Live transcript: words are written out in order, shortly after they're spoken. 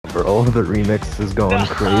Bro, the remix is going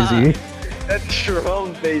crazy. That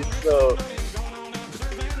drum bass though.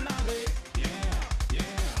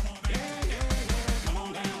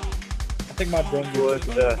 I think my drums are What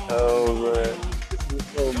the hell, bro? This is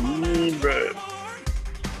so mean, bro.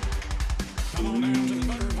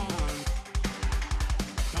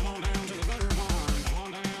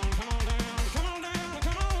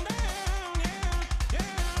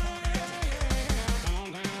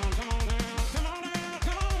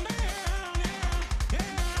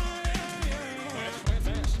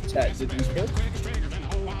 Chat, did you cook?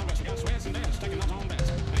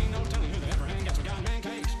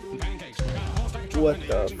 What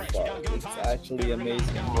the fuck? It's actually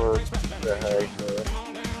amazing. What the heck, bro?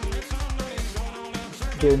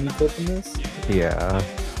 Jordan, you cooking this? Yeah.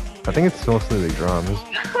 I think it's mostly the drums.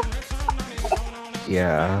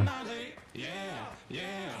 Yeah.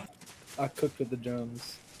 I cooked with the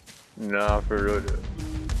drums. Nah, for real. Dude.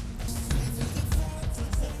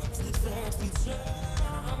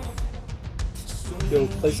 Yo,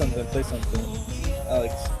 play something,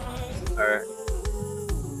 Alex. Alright.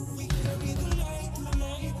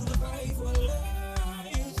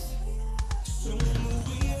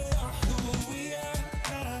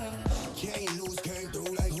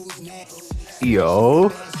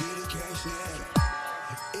 Yo.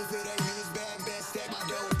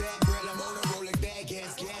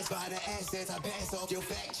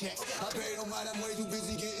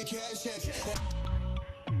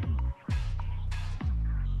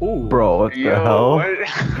 Ooh. Bro, what the hell?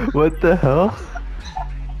 What? What the hell?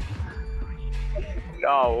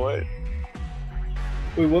 No, what?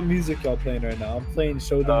 Wait, what music y'all playing right now? I'm playing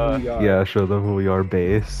Show Them Who You Are. Yeah, show them who we are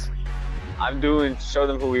bass. I'm doing Show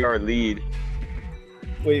Them Who We Are lead.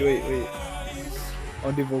 Wait.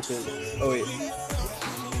 On the vocals. Oh wait.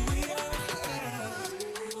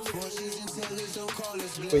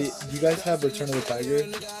 Wait, do you guys have Return of the Tiger?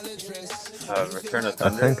 Return of I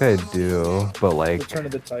Thunder. think I do, but like, Return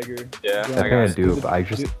of the Tiger. Yeah, I Yeah, think I got do, it. but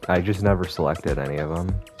I just never selected any of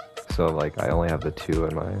them. So like, I only have the 2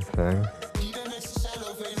 in my thing.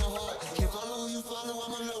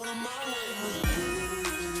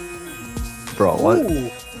 Bro, what?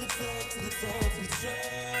 Ooh.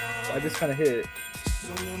 I just kind of hit it.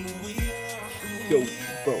 Yo,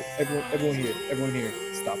 bro, everyone here,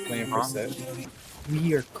 stop playing for a sec.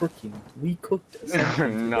 We are cooking. We cooked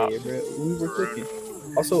something No. today, bro. We were cooking.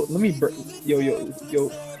 Also, let me, yo.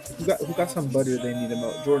 Who got some butter they need to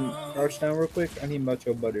melt? Jordan, crouch down real quick. I need to melt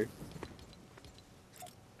your butter.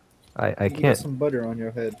 I You got can't, some butter on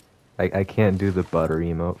your head. I can't do the butter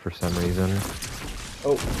emote for some reason.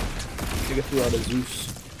 Oh, you get through out of Zeus.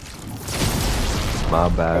 My Oh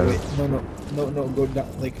bad. wait, no, go down.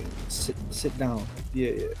 Like, sit down.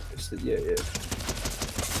 Yeah. Yeah.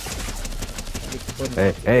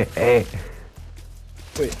 Hey.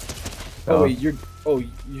 Wait. Oh wait,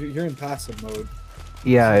 you're in passive mode.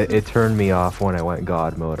 Yeah, it turned me off when I went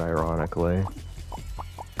God mode, ironically.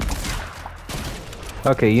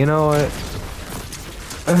 Okay, you know what?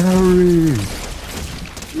 Harry!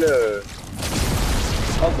 Yeah.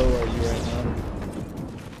 How low are you right now?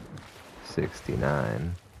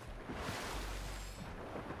 69.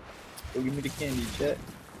 Go give me the candy, chat.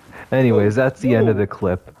 Anyways, that's the end of no. the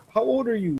clip. How old are you?